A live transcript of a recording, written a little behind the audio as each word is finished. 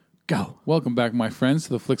Go. Welcome back, my friends,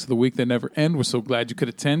 to the Flicks of the Week that never end. We're so glad you could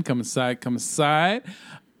attend. Come inside, come inside.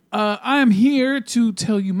 I am here to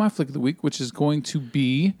tell you my Flick of the Week, which is going to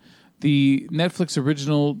be the Netflix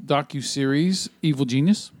original docuseries, Evil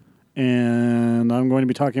Genius. And I'm going to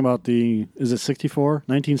be talking about is it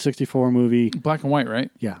 1964 movie. Black and white, right?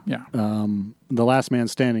 Yeah. Yeah. The Last Man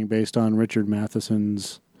Standing, based on Richard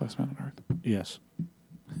Matheson's... Last Man on Earth. Yes.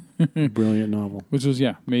 Brilliant novel. Which was,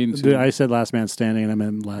 made into... I said Last Man Standing, and I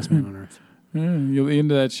meant Last Man on Earth. You'll be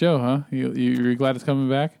into that show, huh? You're glad it's coming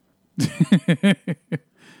back?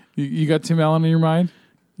 you got Tim Allen in your mind?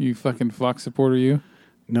 You fucking Fox supporter, you?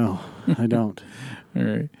 No, I don't. All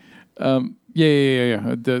right.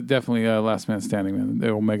 Yeah. Definitely Last Man Standing, man.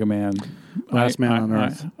 The Omega Man. Last Man on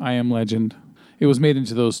Earth. I Am Legend. It was made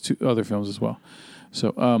into those two other films as well.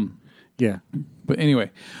 So, yeah. But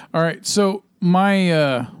anyway. All right. So,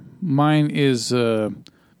 mine is a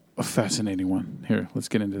fascinating one. Here, let's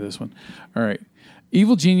get into this one. All right.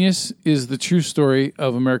 Evil Genius is the true story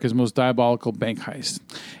of America's most diabolical bank heist.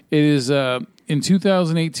 It is in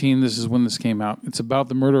 2018, this is when this came out. It's about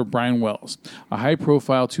the murder of Brian Wells, a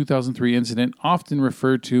high-profile 2003 incident often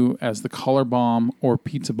referred to as the collar bomb or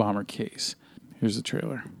pizza bomber case. Here's the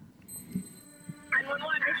trailer.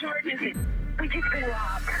 911, this emergency. We just been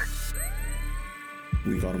robbed.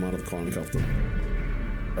 We got him out of the car and cuffed him.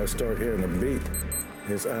 I start hearing a beat.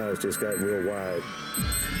 His eyes just got real wide.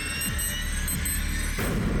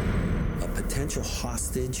 A potential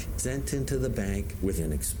hostage sent into the bank with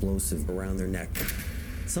an explosive around their neck.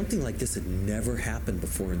 Something like this had never happened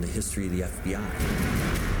before in the history of the FBI.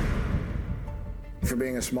 For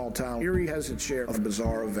being a small town, Erie has its share of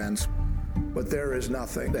bizarre events, but there is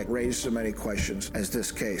nothing that raised so many questions as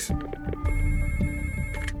this case.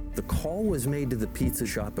 The call was made to the pizza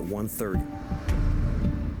shop at 1:30.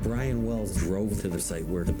 Brian Wells drove to the site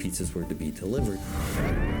where the pizzas were to be delivered.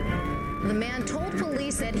 The man told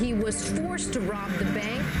police that he was forced to rob the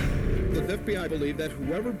bank. The FBI believe that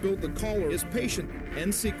whoever built the collar is patient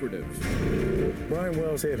and secretive. Brian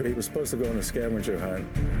Wells said he was supposed to go on a scavenger hunt.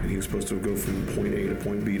 He was supposed to go from point A to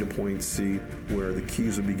point B to point C, where the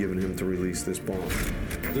keys would be given him to release this bomb.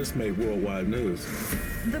 This made worldwide news.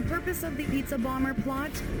 The purpose of the pizza bomber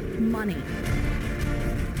plot? Money.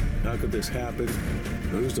 How could this happen?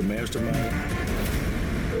 Who's the mastermind?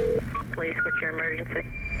 Please, what's your emergency?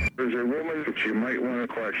 There's a woman that you might want to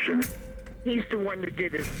question. He's the one that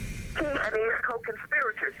did it. He and his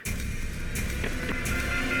co-conspirators.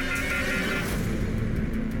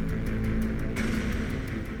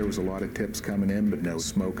 There was a lot of tips coming in, but no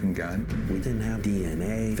smoking gun. We didn't have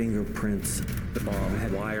DNA, fingerprints. The bomb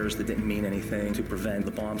had wires that didn't mean anything to prevent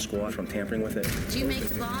the bomb squad from tampering with it. Did you make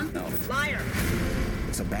the bomb? No. Liar.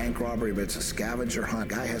 It's a bank robbery, but it's a scavenger hunt.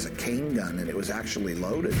 Guy has a cane gun, and it was actually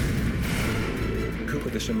loaded. Who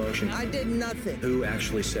put this in motion? I did nothing. Who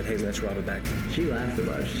actually said, hey, let's rob a bank? She laughed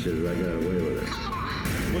about it. She said, I got away with it.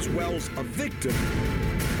 Was Wells a victim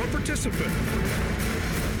or participant?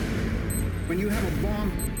 When you have a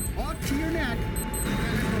bomb up to your neck,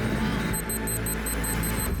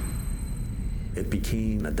 It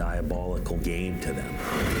became a diabolical game to them.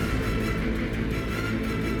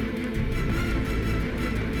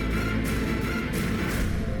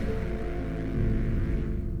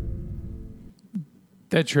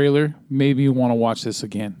 That trailer made me want to watch this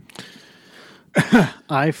again.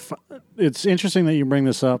 It's interesting that you bring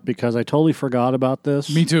this up because I totally forgot about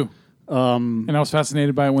this. Me too. And I was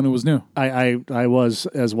fascinated by it when it was new. I was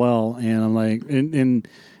as well, and I'm like, and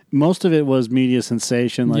most of it was media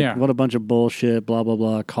sensation. Like, what a bunch of bullshit, blah blah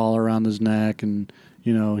blah, collar around his neck, and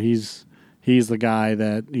he's the guy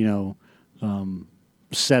that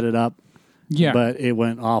set it up. Yeah, but it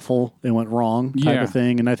went awful. It went wrong, type of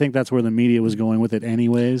thing. And I think that's where the media was going with it,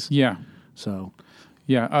 anyways. Yeah. So.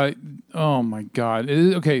 Yeah. Oh my God.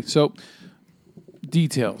 Okay. So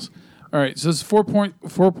details. All right. So it's a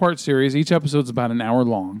 4-part series. Each episode's about an hour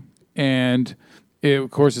long, and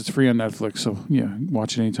of course it's free on Netflix. So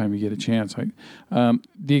watch it anytime you get a chance.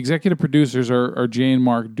 The executive producers are Jay and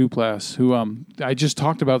Mark Duplass, who I just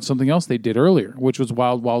talked about something else they did earlier, which was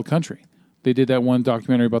Wild Wild Country. They did that one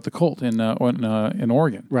documentary about the cult in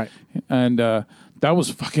Oregon, right? And that was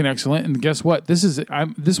fucking excellent. And guess what?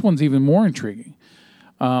 This one's even more intriguing.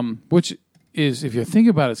 Which is, if you think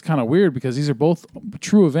about it, it's kind of weird because these are both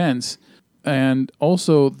true events, and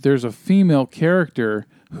also there's a female character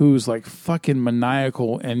who's like fucking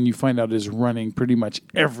maniacal, and you find out is running pretty much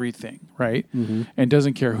everything, right? Mm-hmm. And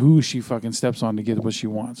doesn't care who she fucking steps on to get what she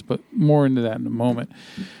wants. But more into that in a moment.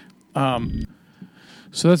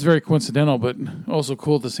 So that's very coincidental, but also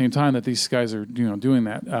cool at the same time that these guys are, doing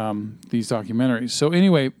that, these documentaries. So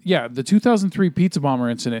anyway, yeah, the 2003 Pizza Bomber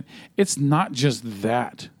incident, it's not just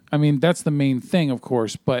that. I mean, that's the main thing, of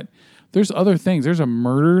course, but there's other things. There's a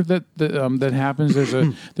murder that happens. There's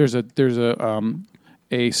a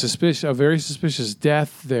very suspicious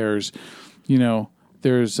death. There's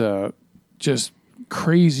just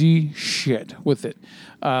crazy shit with it.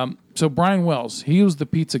 So Brian Wells, he was the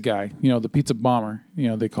pizza guy, the pizza bomber,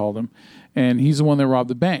 they called him. And he's the one that robbed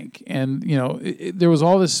the bank. And, there was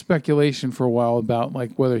all this speculation for a while about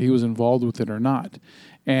like whether he was involved with it or not.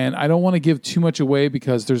 And I don't want to give too much away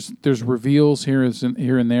because there's reveals here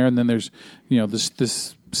and there. And then there's,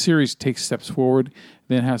 this series takes steps forward,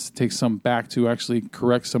 then has to take some back to actually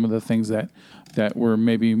correct some of the things that were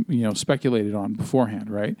maybe, speculated on beforehand.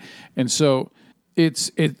 Right. And so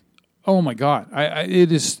oh my God!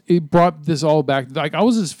 It brought this all back. Like I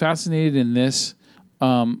was as fascinated in this,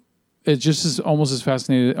 it's just as almost as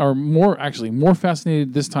fascinated, or more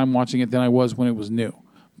fascinated this time watching it than I was when it was new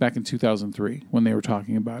back in 2003 when they were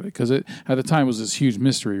talking about it, because at the time it was this huge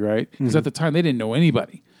mystery, right? Because at the time they didn't know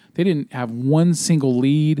anybody, they didn't have one single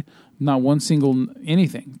lead, not one single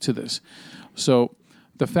anything to this. So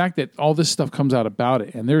the fact that all this stuff comes out about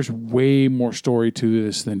it, and there's way more story to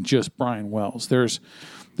this than just Brian Wells. There's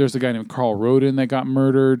a guy named Carl Roden that got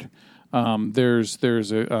murdered.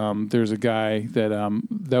 There's a guy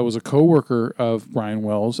that was a coworker of Brian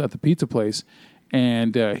Wells at the pizza place,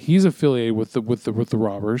 and he's affiliated with the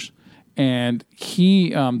robbers. And he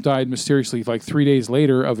died mysteriously like 3 days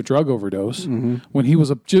later of a drug overdose when he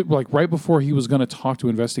was right before he was going to talk to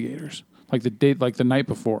investigators, like the night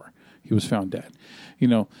before he was found dead.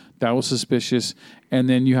 That was suspicious. And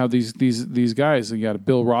then you have these guys. You got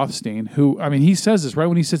Bill Rothstein, who, I mean, he says this right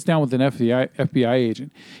when he sits down with an FBI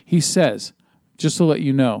agent. He says, just to let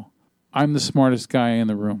you know, I'm the smartest guy in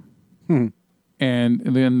the room. And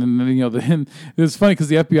then it's funny because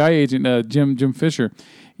the FBI agent, Jim Fisher,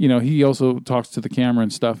 he also talks to the camera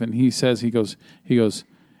and stuff. And he says, he goes,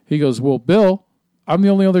 well, Bill, I'm the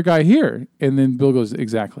only other guy here. And then Bill goes,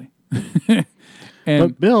 exactly.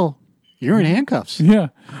 But Bill, you're in handcuffs. Yeah,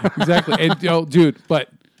 exactly. And dude, but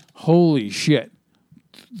holy shit,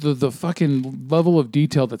 the fucking level of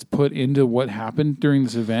detail that's put into what happened during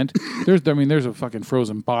this event. There's a fucking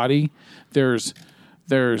frozen body. There's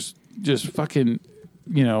just fucking,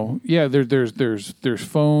 there's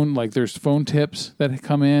phone tips that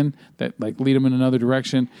come in that like lead them in another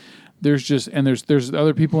direction. There's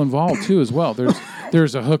other people involved too as well.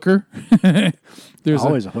 There's a hooker. There's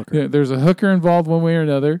always a hooker. Yeah, there's a hooker involved one way or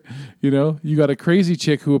another. You got a crazy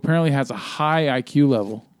chick who apparently has a high IQ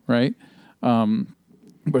level, right?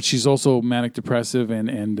 But she's also manic depressive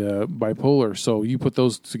and bipolar. So you put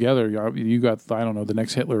those together, you got, I don't know, the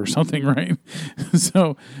next Hitler or something, right?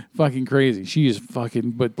 So fucking crazy. She is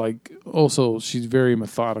fucking, but like also she's very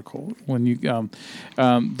methodical. When you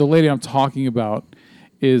the lady I'm talking about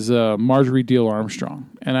is Marjorie Deal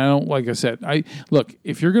Armstrong, and I don't, like I said,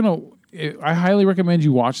 if you're gonna. I highly recommend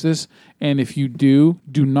you watch this, and if you do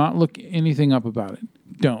not look anything up about it.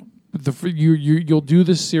 Don't. You'll do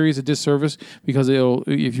this series a disservice because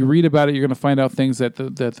if you read about it, you're going to find out things that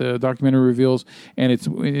the documentary reveals, and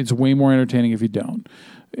it's way more entertaining if you don't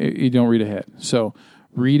read ahead. So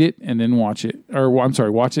read it and then watch it,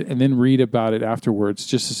 watch it and then read about it afterwards,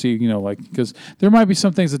 just to see, because there might be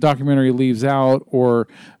some things the documentary leaves out, or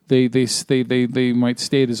they might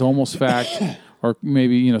state as almost fact. Or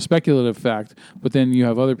maybe, speculative fact, but then you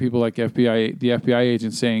have other people like the FBI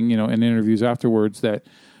agent saying, in interviews afterwards that,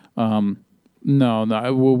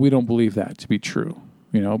 no, we don't believe that to be true,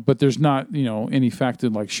 but there's not, any fact to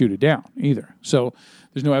like shoot it down either. So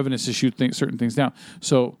there's no evidence to shoot certain things down.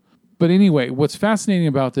 So, but anyway, what's fascinating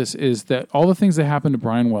about this is that all the things that happened to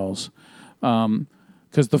Brian Wells,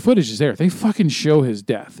 because the footage is there, they fucking show his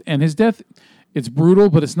death, and his death. It's brutal,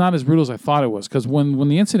 but it's not as brutal as I thought it was. Because when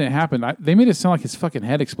the incident happened, they made it sound like his fucking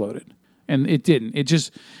head exploded, and it didn't.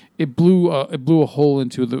 It blew a hole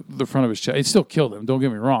into the front of his chest. It still killed him. Don't get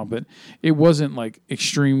me wrong, but it wasn't like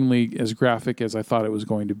extremely as graphic as I thought it was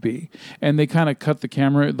going to be. And they kind of cut the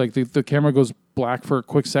camera, like the camera goes black for a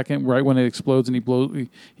quick second right when it explodes, and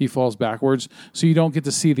he falls backwards, so you don't get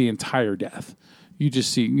to see the entire death. You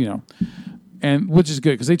just see, and which is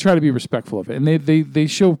good because they try to be respectful of it, and they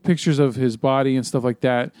show pictures of his body and stuff like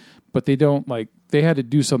that, but they don't they had to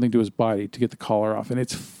do something to his body to get the collar off, and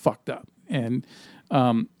it's fucked up, and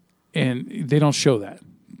they don't show that,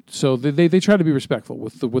 so they try to be respectful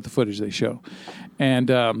with the footage they show, and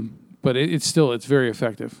but it's very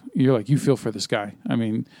effective. You feel for this guy. I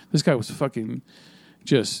mean, this guy was fucking.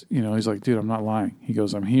 just, he's like, dude, I'm not lying. He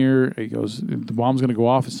goes, I'm here. He goes, the bomb's going to go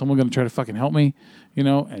off. Is someone going to try to fucking help me?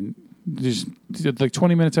 And just like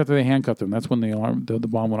 20 minutes after they handcuffed him, that's when the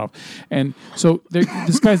bomb went off. And so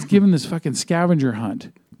this guy's given this fucking scavenger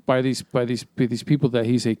hunt by these people that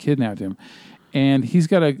he say kidnapped him. And he's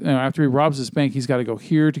got to, after he robs this bank, he's got to go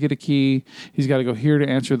here to get a key. He's got to go here to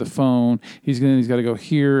answer the phone. He's got to go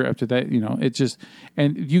here after that. It just,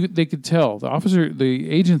 and they could tell, the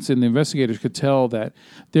agents and the investigators could tell that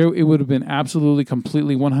it would have been absolutely,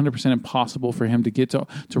 completely, 100% impossible for him to get to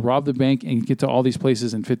rob the bank and get to all these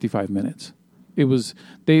places in 55 minutes. It was,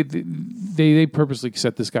 they purposely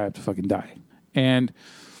set this guy up to fucking die. And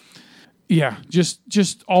yeah,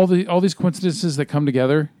 just all these coincidences that come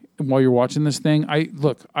together while you're watching this thing.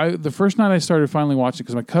 The first night I started finally watching,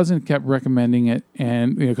 because my cousin kept recommending it,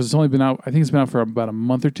 and because it's only been out, I think it's been out for about a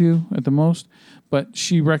month or two at the most, but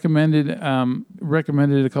she recommended it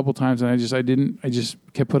a couple times, and I just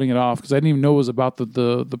kept putting it off because I didn't even know it was about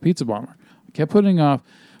the pizza bomber. I kept putting it off.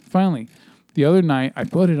 Finally, the other night I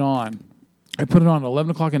put it on at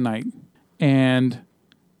 11 o'clock at night, and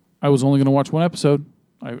I was only going to watch one episode.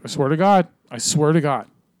 I swear to God.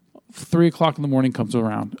 3 o'clock in the morning comes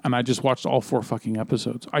around, and I just watched all 4 fucking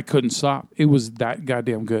episodes. I couldn't stop. It was that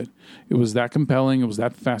goddamn good. It was that compelling. It was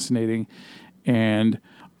that fascinating, and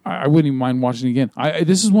I wouldn't even mind watching it again.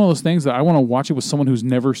 This is one of those things that I want to watch it with someone who's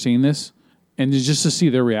never seen this, and just to see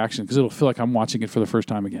their reaction, because it'll feel like I'm watching it for the first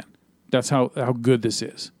time again. That's how good this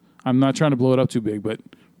is. I'm not trying to blow it up too big, but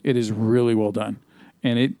it is really well done,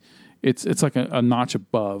 and it's like a notch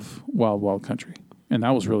above Wild Wild Country, and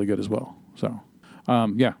that was really good as well. So.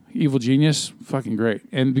 Evil Genius, fucking great.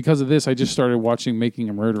 And because of this, I just started watching Making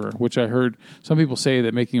a Murderer, which I heard some people say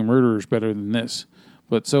that Making a Murderer is better than this.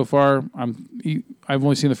 But so far, I've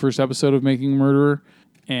only seen the first episode of Making a Murderer,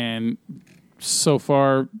 and so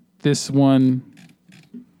far, this one,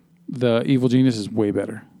 the Evil Genius, is way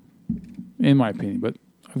better, in my opinion. But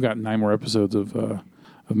I've got 9 more episodes of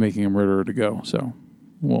Making a Murderer to go, so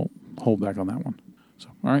we'll hold back on that one. So,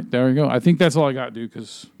 all right, there we go. I think that's all I got, dude,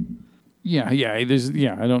 because... Yeah, I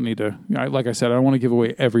don't need to... like I said, I don't want to give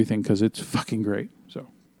away everything because it's fucking great. So,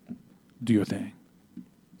 do your thing.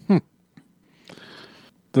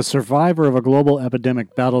 The survivor of a global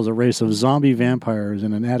epidemic battles a race of zombie vampires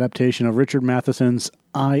in an adaptation of Richard Matheson's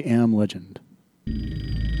I Am Legend.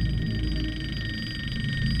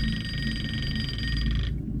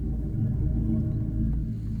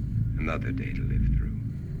 Another day to live through.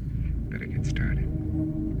 Better get started.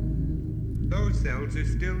 Those cells are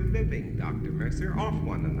still living, Dr. Mercer, off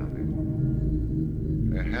one another.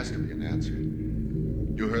 There has to be an answer.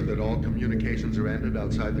 You heard that all communications are ended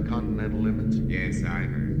outside the continental limits? Yes, I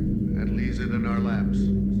heard. That leaves it in our laps.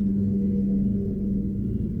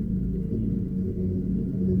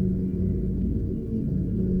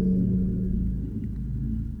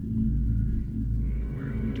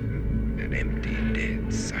 World, an empty,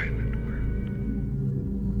 dead, silent world.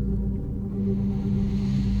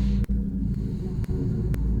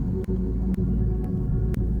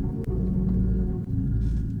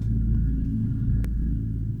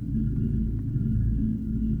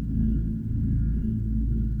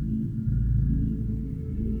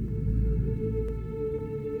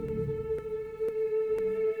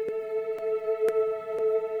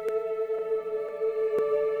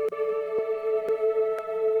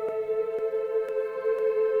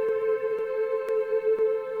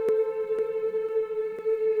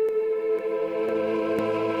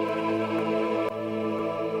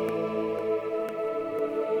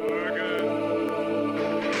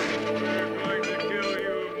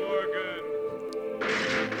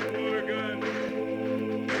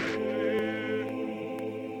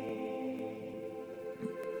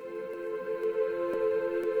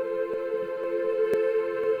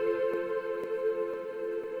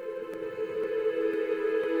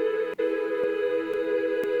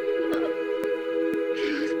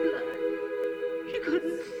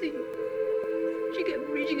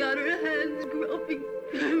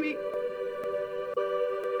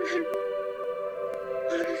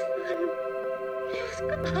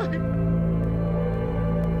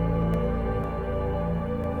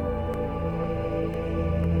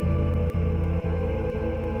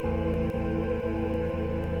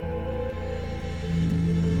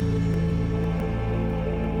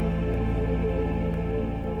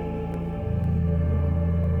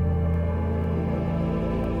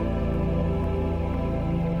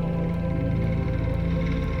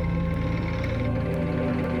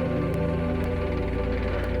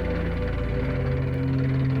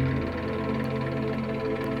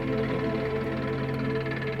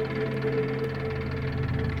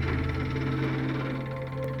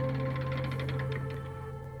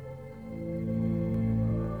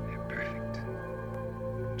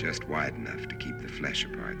 just wide enough to keep the flesh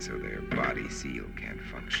apart so their body seal can't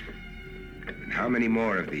function. And how many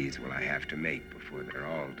more of these will I have to make before they're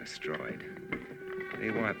all destroyed?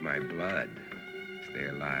 They want my blood. If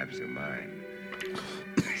their lives are mine,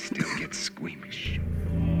 I still get squeamish.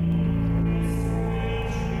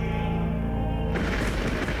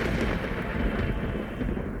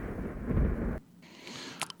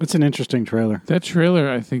 It's an interesting trailer. That trailer,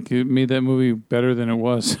 I think, it made that movie better than it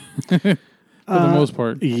was for the most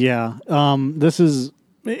part. Yeah.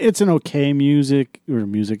 It's an okay music.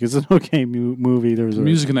 It's an okay movie. The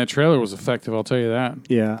music in that trailer was effective, I'll tell you that.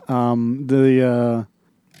 Yeah.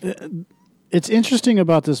 It's interesting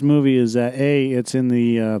about this movie is that, A, it's in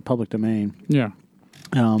the public domain. Yeah.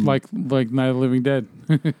 Like Night of the Living Dead.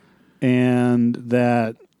 And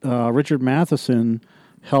that Richard Matheson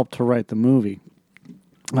helped to write the movie.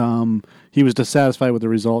 He was dissatisfied with the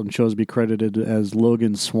result and chose to be credited as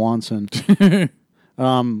Logan Swanson. It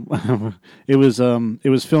was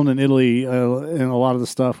filmed in Italy, and a lot of the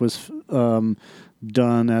stuff was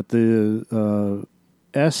done at the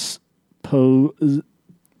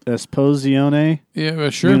Esposizione. Yeah,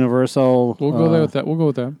 sure. Universal. We'll go there with that. We'll go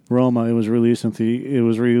with that. Roma. It was released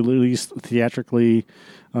released theatrically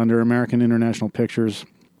under American International Pictures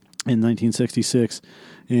in 1966.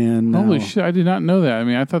 And holy shit! I did not know that. I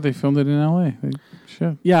mean, I thought they filmed it in L.A.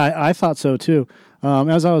 Shit. Yeah, I thought so too.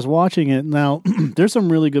 As I was watching it, now there's some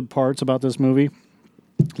really good parts about this movie,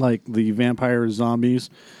 like the vampire zombies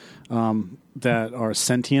that are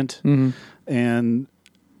sentient, and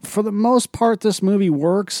for the most part, this movie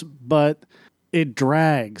works, but it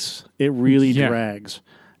drags. It really drags,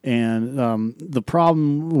 and the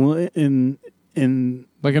problem in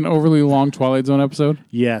like an overly long Twilight Zone episode?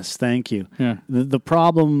 Yes, thank you. Yeah. The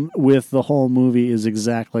problem with the whole movie is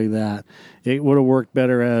exactly that. It would have worked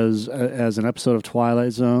better as an episode of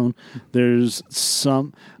Twilight Zone. There's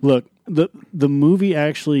some... Look, the movie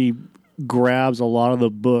actually grabs a lot of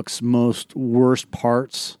the book's most worst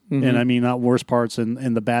parts, and I mean not worst parts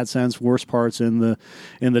in the bad sense, worst parts in the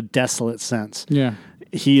desolate sense. Yeah.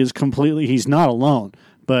 He's not alone.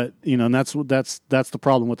 But, and that's the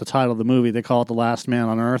problem with the title of the movie. They call it The Last Man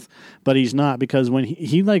on Earth. But he's not, because when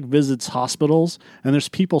he visits hospitals and there's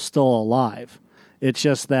people still alive, it's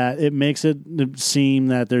just that it makes it seem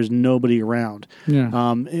that there's nobody around.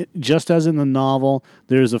 Yeah. Just as in the novel,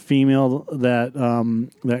 there's a female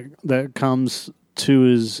that comes to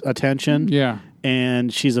his attention. Yeah.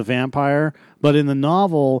 And she's a vampire. But in the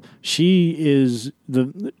novel, she's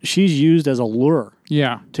used as a lure.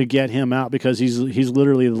 Yeah. To get him out, because he's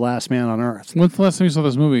literally the last man on Earth. When's the last time you saw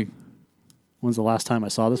this movie? When's the last time I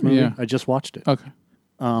saw this movie? Yeah. I just watched it. Okay.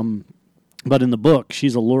 But in the book,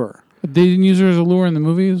 she's a lure. They didn't use her as a lure in the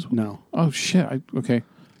movies? No. Oh, shit. Okay.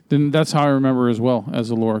 Then that's how I remember her as well, as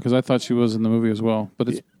a lure, because I thought she was in the movie as well. But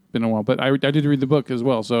it's been a while. But I did read the book as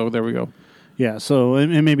well, so there we go. Yeah, so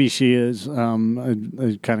and maybe she is. I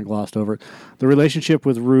kind of glossed over it. The relationship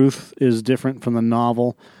with Ruth is different from the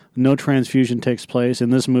novel. No transfusion takes place. In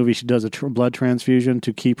this movie, she does a blood transfusion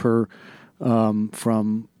to keep her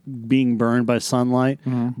from being burned by sunlight.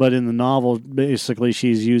 Mm-hmm. But in the novel, basically,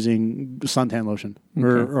 she's using suntan lotion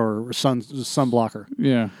or sun blocker.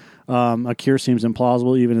 Yeah. A cure seems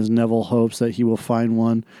implausible, even as Neville hopes that he will find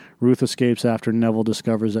one. Ruth escapes after Neville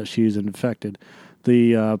discovers that she's infected.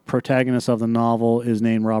 The protagonist of the novel is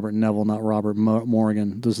named Robert Neville, not Robert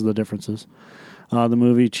Morgan. This is the differences. The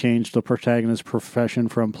movie changed the protagonist's profession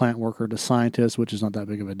from plant worker to scientist, which is not that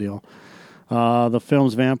big of a deal. The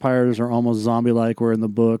film's vampires are almost zombie-like, where in the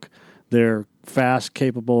book they're fast,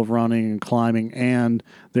 capable of running and climbing, and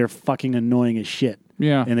they're fucking annoying as shit.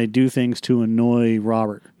 Yeah. And they do things to annoy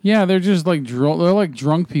Robert. Yeah, they're just like they're like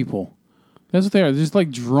drunk people. That's what they are. They're just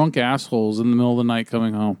like drunk assholes in the middle of the night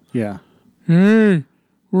coming home. Yeah. Hey,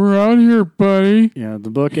 we're out here, buddy. Yeah, the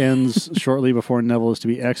book ends shortly before Neville is to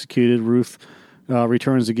be executed. Ruth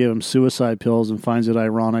returns to give him suicide pills and finds it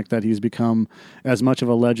ironic that he's become as much of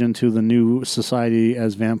a legend to the new society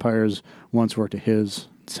as vampires once were to his,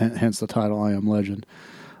 hence the title, I Am Legend.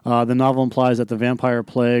 The novel implies that the vampire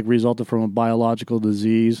plague resulted from a biological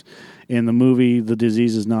disease. In the movie, the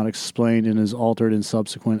disease is not explained and is altered in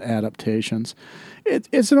subsequent adaptations.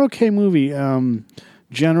 It's an okay movie.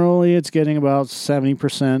 Generally, it's getting about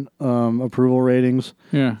 70% approval ratings.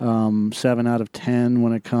 Yeah. 7 out of 10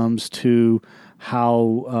 when it comes to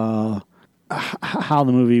how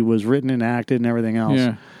the movie was written and acted and everything else.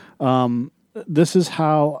 Yeah. This is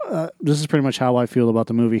pretty much how I feel about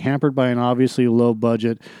the movie. Hampered by an obviously low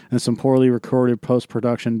budget and some poorly recorded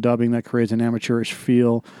post-production dubbing that creates an amateurish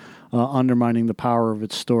feel, undermining the power of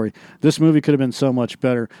its story. This movie could have been so much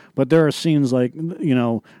better, but there are scenes like,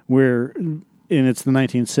 where and it's the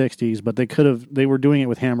 1960s, but they were doing it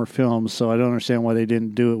with Hammer Films, so I don't understand why they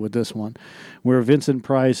didn't do it with this one, where Vincent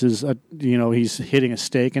Price is, he's hitting a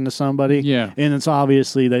stake into somebody, and it's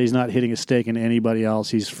obviously that he's not hitting a stake into anybody else;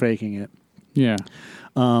 he's faking it. Yeah.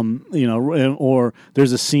 Or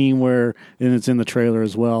there's a scene where, and it's in the trailer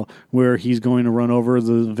as well, where he's going to run over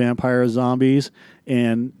the vampire zombies,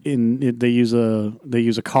 and they use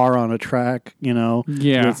a car on a track,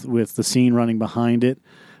 with the scene running behind it.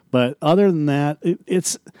 But other than that,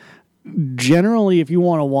 it's generally, if you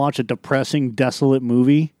want to watch a depressing, desolate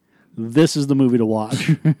movie, this is the movie to watch.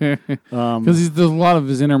 Because there's a lot of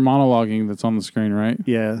his inner monologuing that's on the screen, right?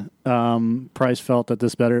 Yeah. Price felt that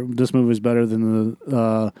this movie was better than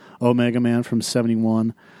the Omega Man from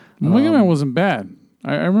 1971. Omega Man wasn't bad.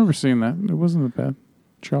 I remember seeing that. It wasn't that bad.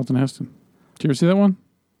 Charlton Heston. Did you ever see that one?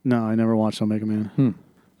 No, I never watched Omega Man.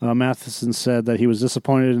 Matheson said that he was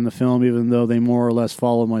disappointed in the film, even though they more or less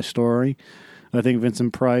follow my story. I think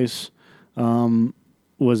Vincent Price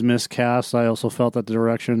was miscast. I also felt that the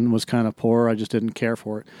direction was kind of poor. I just didn't care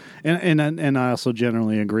for it, and I also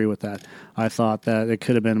generally agree with that. I thought that it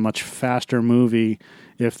could have been a much faster movie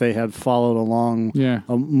if they had followed along.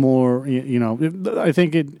 More. I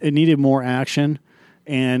think it needed more action,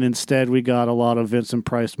 and instead we got a lot of Vincent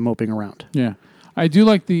Price moping around. Yeah. I do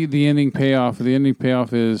like the ending payoff. The ending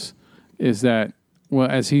payoff is that, well,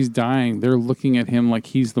 as he's dying, they're looking at him like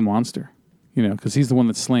he's the monster, because he's the one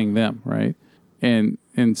that's slaying them, right? And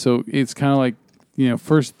so it's kind of like,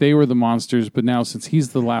 first they were the monsters, but now since he's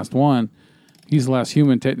the last one, he's the last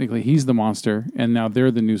human, technically he's the monster, and now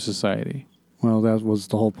they're the new society. Well, that was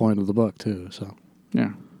the whole point of the book, too, so.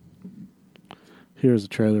 Yeah. Here's a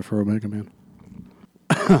trailer for Omega Man.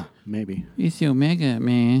 Maybe. It's the Omega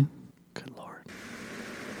Man. Good Lord.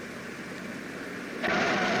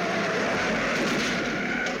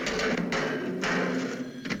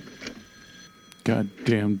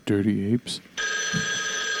 Goddamn dirty apes.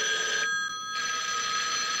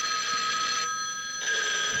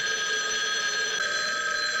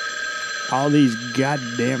 All these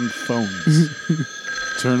goddamn phones.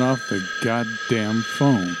 Turn off the goddamn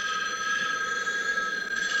phone.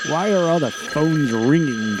 Why are all the phones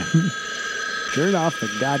ringing? Turn off the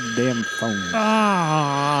goddamn phone.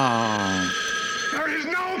 Ah. There is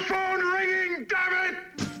no phone ringing, damn it!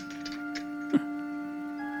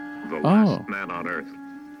 The last man on Earth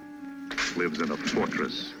lives in a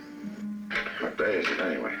fortress. What day is it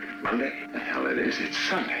anyway? Monday? The hell it is. It's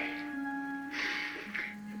Sunday.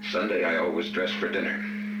 Sunday, I always dress for dinner.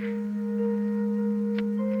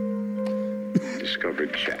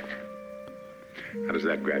 Discovered check. How does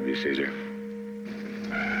that grab you, Caesar?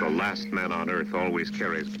 The last man on Earth always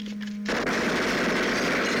carries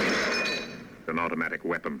an automatic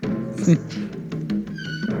weapon.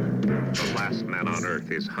 The last man on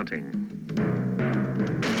Earth is hunting.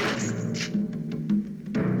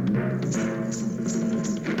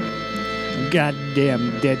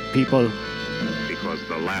 Goddamn dead people. Because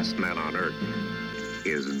the last man on Earth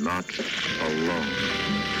is not alone.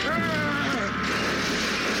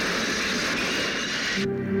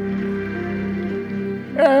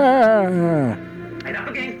 Right up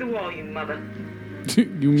against the wall, you mother.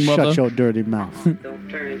 You mother. Shut your dirty mouth. Don't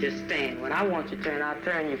turn and just stand. When I want you to turn, I'll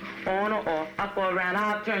turn you on or off, up or around.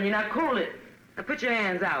 I'll turn you. Now cool it. Now put your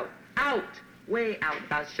hands out. Out. Way out.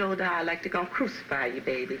 About shoulder. I like to go crucify you,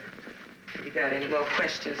 baby. If you got any more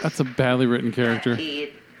questions? That's a badly written character.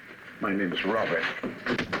 My name is Robert.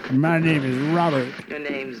 My name is Robert. Your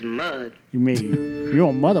name's Mud. You're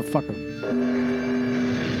a motherfucker.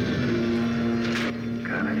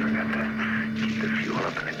 God, I forgot to keep the fuel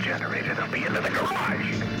up in the generator. They'll be into the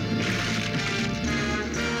garage.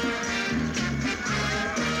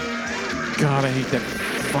 God, I hate that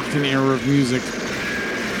fucking era of music.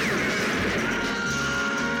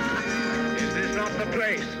 Is this not the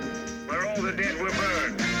place where all the dead were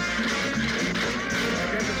burned?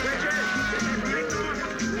 Get the switches!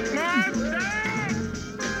 Monster!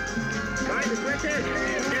 Find the switches!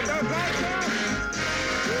 Get those lights off!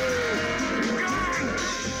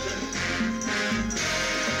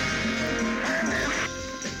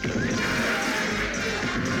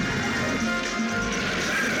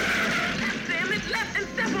 Sam, it's left and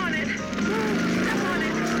step on it. Step on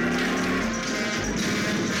it.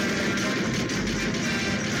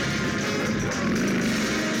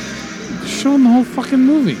 Show them the whole fucking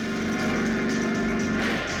movie.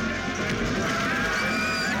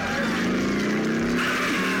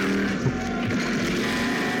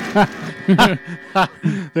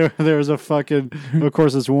 There's a fucking, of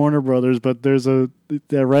course it's Warner Brothers, but there's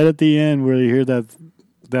right at the end where you hear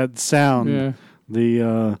that sound,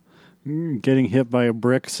 Yeah. Getting hit by a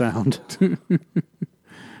brick sound.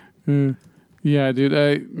 Yeah,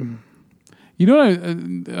 dude.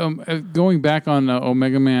 Going back on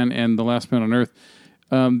Omega Man and The Last Man on Earth,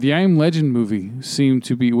 the I Am Legend movie seemed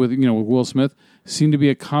to be with Will Smith seemed to be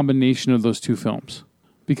a combination of those two films,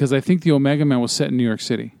 because I think the Omega Man was set in New York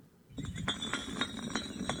City.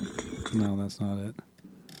 No, that's not it.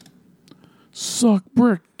 Suck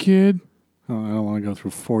brick, kid. Oh, I don't want to go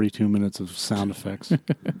through 42 minutes of sound effects.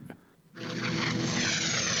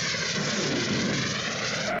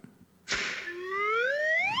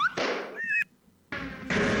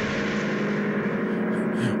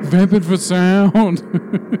 Vamping for sound.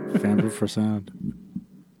 Vamping for sound.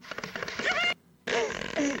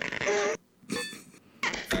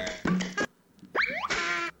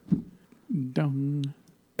 Dung.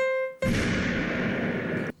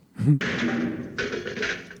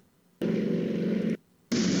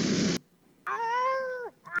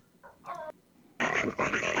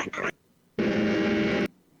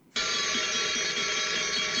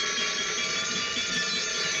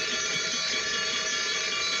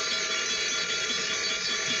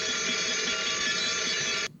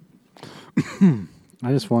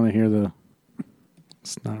 I just want to hear the...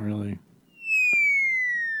 It's not really...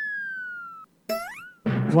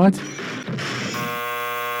 What?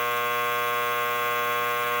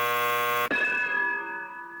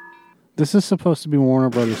 This is supposed to be Warner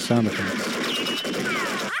Brothers sound effects.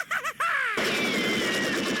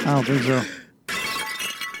 I don't think so.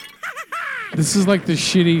 This is like the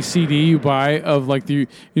shitty CD you buy of like the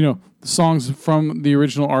songs from the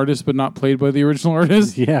original artist but not played by the original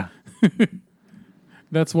artist. Yeah.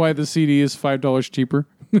 That's why the CD is $5 cheaper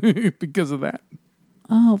because of that.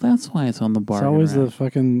 Oh, that's why it's on the bar. It's always the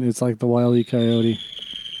fucking... It's like the Wile E. Coyote.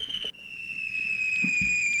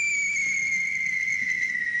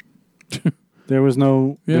 There was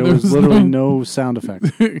no... there was literally no sound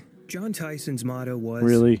effect. John Tyson's motto was...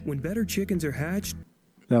 Really? When better chickens are hatched...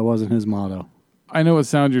 That wasn't his motto. I know what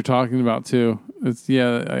sound you're talking about, too. It's...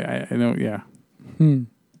 Yeah, I know, yeah.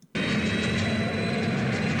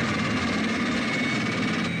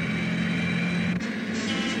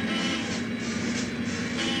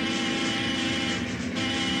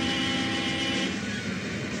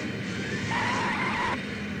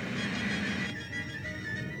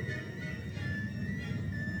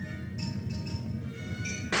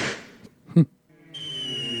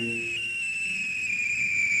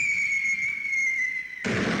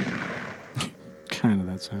 Kind of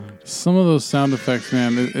that sound. Some of those sound effects,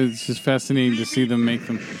 man, it's just fascinating to see them make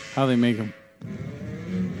them, how they make them.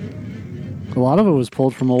 A lot of it was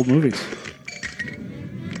pulled from old movies.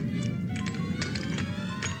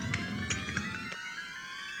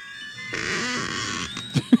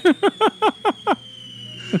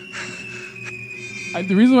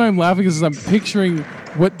 The reason why I'm laughing is I'm picturing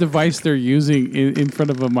what device they're using in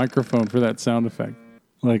front of a microphone for that sound effect.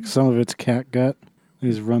 Like some of it's cat gut. They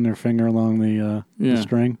just run their finger along the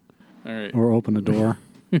string. All right. Or open a door.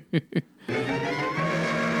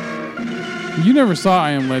 You never saw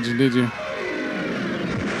I Am Legend, did you?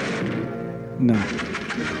 No.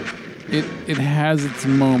 It has its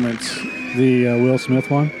moments. The Will Smith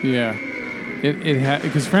one? Yeah. It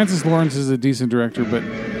because Francis Lawrence is a decent director, but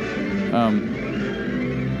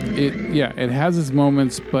it has its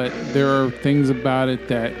moments, but there are things about it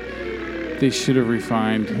that they should have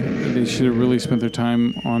refined. They should have really spent their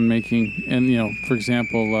time on making. And, for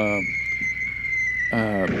example,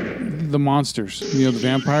 the monsters, the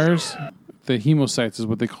vampires, the hemocytes is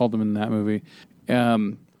what they called them in that movie.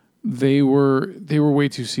 They were way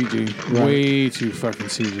too CG. Right. Way too fucking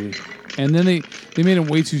CG. And then they made him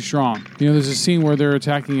way too strong. There's a scene where they're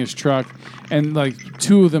attacking his truck, and like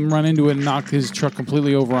two of them run into it and knock his truck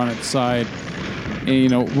completely over on its side,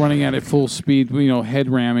 and running at it full speed, head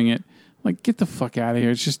ramming it. Like, get the fuck out of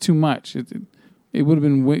here! It's just too much. It would have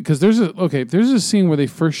been because there's a scene where they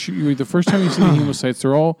first shoot the first time you see the hemocytes,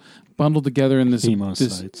 they're all bundled together in this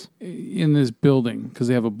building because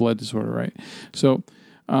they have a blood disorder, right? So.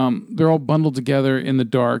 They're all bundled together in the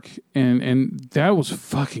dark, and that was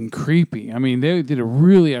fucking creepy. I mean, they did a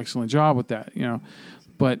really excellent job with that, and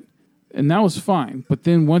that was fine. But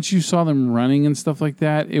then once you saw them running and stuff like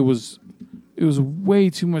that, it was way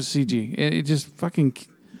too much CG. It just fucking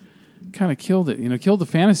kind of killed it, killed the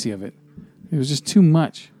fantasy of it. It was just too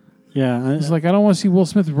much. Yeah, it's like I don't want to see Will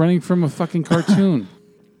Smith running from a fucking cartoon.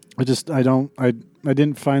 I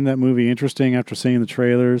didn't find that movie interesting after seeing the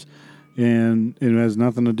trailers. And it has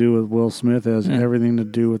nothing to do with Will Smith. It has everything to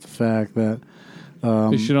do with the fact that...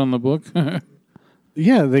 they shit on the book?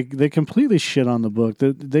 Yeah, they completely shit on the book.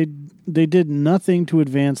 They did nothing to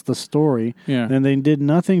advance the story, and they did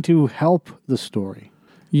nothing to help the story.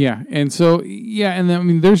 Yeah, and so and then, I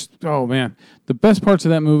mean, there's the best parts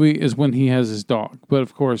of that movie is when he has his dog. But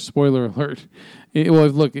of course, spoiler alert.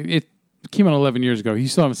 It came out 11 years ago. You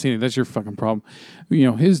still haven't seen it. That's your fucking problem. You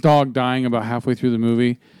know, his dog dying about halfway through the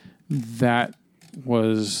movie. That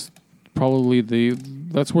was probably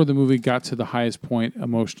that's where the movie got to the highest point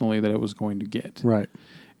emotionally that it was going to get. Right.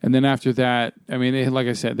 And then after that, I mean, like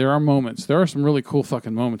I said, there are moments. There are some really cool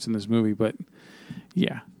fucking moments in this movie, but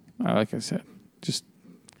yeah, like I said, just,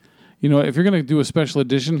 you know, if you're going to do a special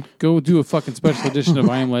edition, go do a fucking special edition of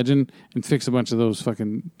I Am Legend and fix a bunch of those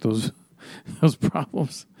fucking, those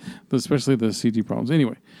problems, especially the CG problems.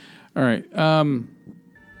 Anyway, all right. Some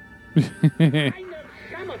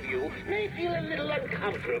of you may feel a little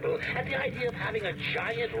uncomfortable at the idea of having a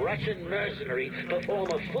giant Russian mercenary perform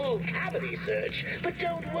a full cavity search, but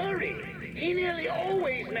don't worry. He nearly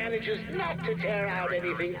always manages not to tear out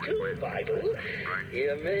anything too vital.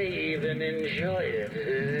 You may even enjoy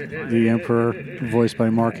it. The Emperor, voiced by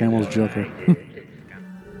Mark Hamill's Joker.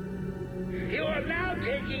 You are now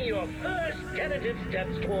taking your first tentative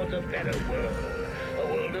steps towards a better world. A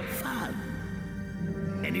world of fun.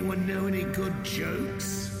 Anyone know any good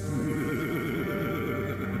jokes?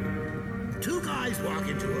 Two guys walk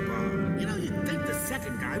into a bar. You know, you'd think the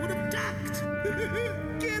second guy would have ducked.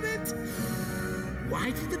 Get it?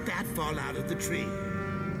 Why did the bat fall out of the tree?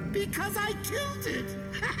 Because I killed it.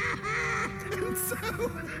 And so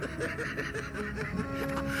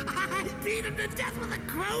I beat him to death with a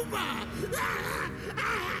crowbar.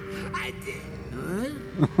 I did.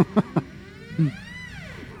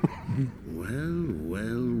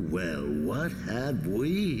 Well, what have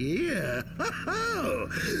we here?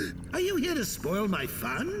 Are you here to spoil my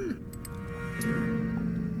fun?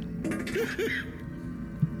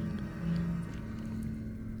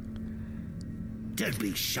 Don't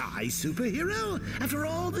be shy, superhero. After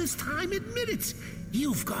all this time, admit it.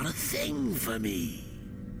 You've got a thing for me.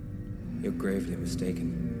 You're gravely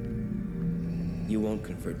mistaken. You won't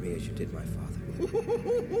convert me as you did my father.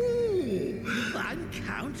 I'm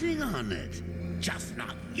counting on it. Just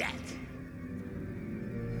not yet.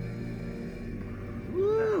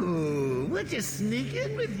 Ooh, would you sneak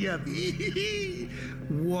in with your...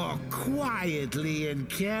 Walk quietly and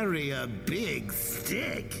carry a big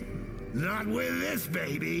stick. Not with this,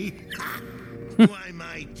 baby. Why,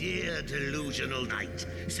 my dear delusional knight,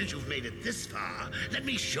 since you've made it this far, let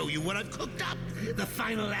me show you what I've cooked up. The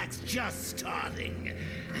final act's just starting,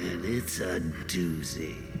 and it's a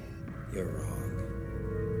doozy. You're wrong.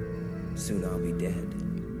 Soon I'll be dead.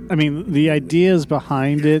 I mean, the ideas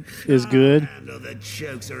behind it is good. Handle the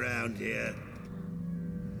jokes around here.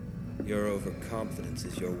 Your overconfidence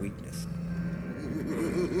is your weakness.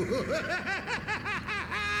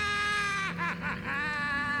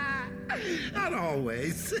 Not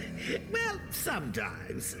always. Well,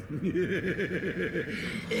 sometimes.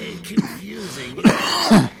 Confusing.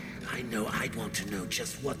 I know I'd want to know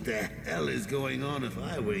just what the hell is going on if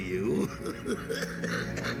I were you.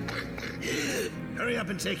 Hurry up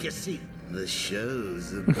and take your seat. The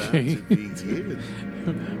show's about to begin.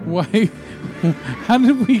 Why? How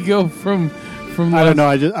did we go from I don't know.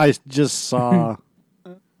 I just saw.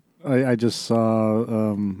 I just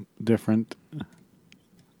saw different.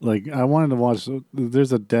 Like, I wanted to watch.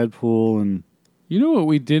 There's a Deadpool and. You know what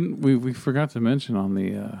we didn't? We forgot to mention on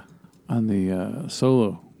the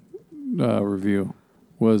Solo review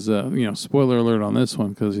was spoiler alert on this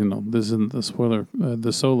one, because this isn't the spoiler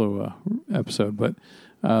the Solo episode, but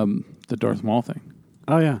the Darth Maul thing.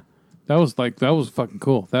 Oh yeah, that was fucking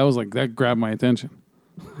cool. That grabbed my attention.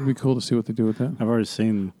 It'd be cool to see what they do with that. I've already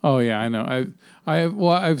seen. Oh yeah, I know.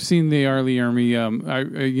 I've seen the Arlie Army.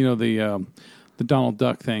 The Donald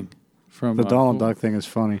Duck thing from the Donald Duck thing is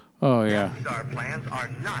funny. Oh yeah. Our plans are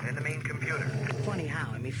not in the main computer. Funny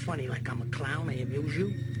how? I mean, funny like I'm a clown. I amuse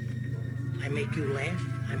you. I make you laugh.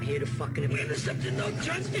 I'm here to fucking intercept no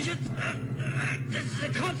transmission. This is a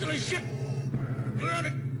consular ship. We're on a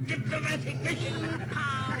diplomatic mission.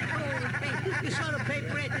 You saw the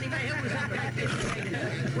paper, Anthony. My head was up like this.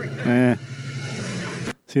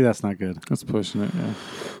 See, that's not good. That's pushing it. Yeah.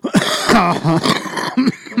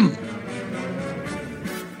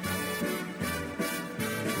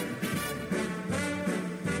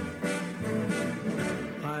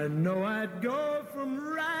 I know I'd go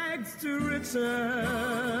from rags to riches.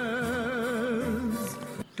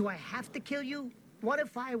 Do I have to kill you? What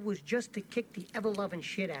if I was just to kick the ever-loving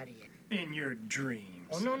shit out of you? In your dreams.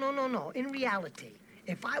 Oh, no. In reality,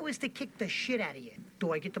 if I was to kick the shit out of you,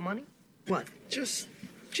 do I get the money? What? Just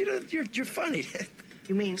You're funny.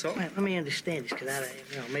 You mean, let me understand this, because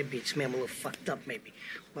maybe it's me, I'm a little fucked up, maybe.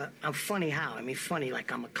 But I'm funny how? I mean, funny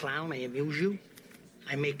like I'm a clown, I amuse you?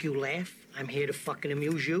 I make you laugh? I'm here to fucking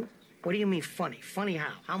amuse you? What do you mean funny? Funny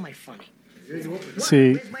how? How am I funny?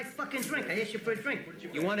 See, where's my fucking drink? I asked you for a drink.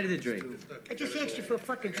 You wanted a drink. I just asked you for a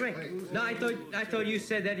fucking drink. No, I thought you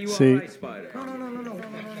said that you were See. all right, Spider. No.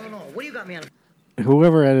 What do you got me on?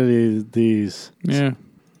 whoever edited these, yeah,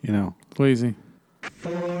 lazy.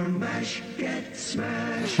 For mash, get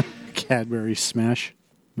smash. Cadbury Smash,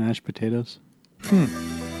 mashed potatoes.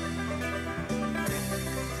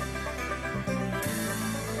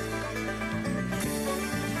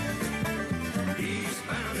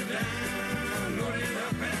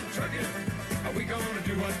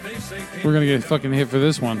 We're gonna get a fucking hit for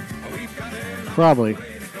this one. Probably.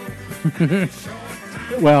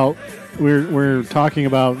 Well, we're talking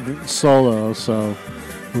about Solo, so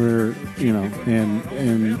we're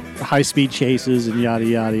in high speed chases and yada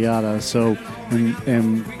yada yada. So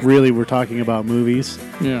and really we're talking about movies,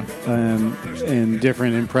 and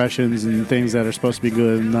different impressions and things that are supposed to be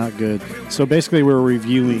good and not good. So basically, we're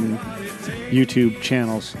reviewing YouTube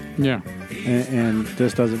channels. Yeah, and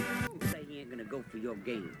this doesn't. Say he ain't gonna go for your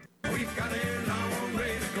game. Say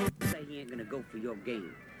he ain't gonna go for your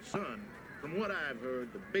game. Son, from what I've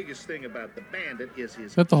heard, the biggest thing about the bandit is his...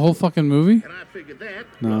 Is that the whole fucking movie? And I figured that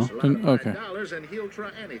No. plus a lot of Okay. $5 and he'll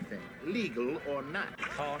try anything, legal or not.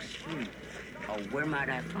 Oh, sweet. Oh, where might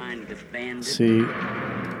I find the bandit? See.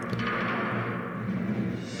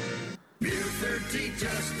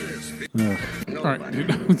 All right,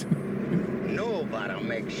 dude. Nobody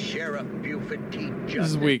makes Sheriff Buford T. Justice. This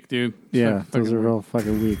is weak, dude. Yeah, those are real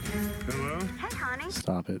fucking weak. Hello? Hey, honey.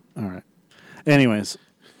 Stop it. All right. Anyways,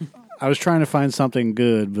 I was trying to find something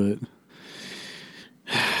good, but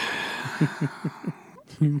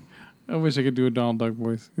I wish I could do a Donald Duck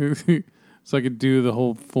voice, so I could do the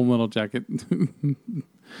whole Full Metal Jacket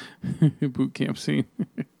boot camp scene.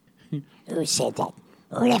 Who said that?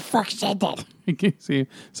 Who the fuck said that? I can't see. It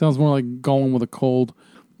sounds more like Gollum with a cold.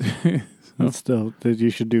 still, that you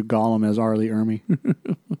should do Gollum as Arlie Ermy.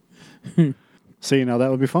 See,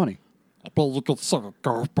 that would be funny. I bet you could suck a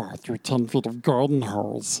golf ball through 10 feet of garden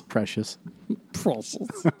hose. Precious. Precious.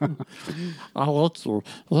 I like you.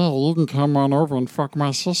 Yeah, you can come on over and fuck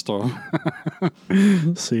my sister.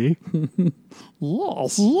 See?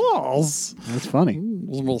 Yes. That's funny.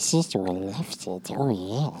 My sister loves it.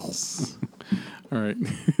 Oh, yes. All right.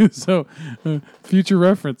 So, future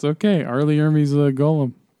reference. Okay. Arlie Ermey's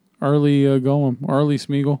Gollum. Arlie Gollum. Arlie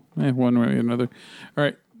Smeagol. One way or another. All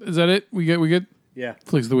right. Is that it? We good? Yeah.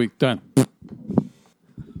 Flicks of the week. Done.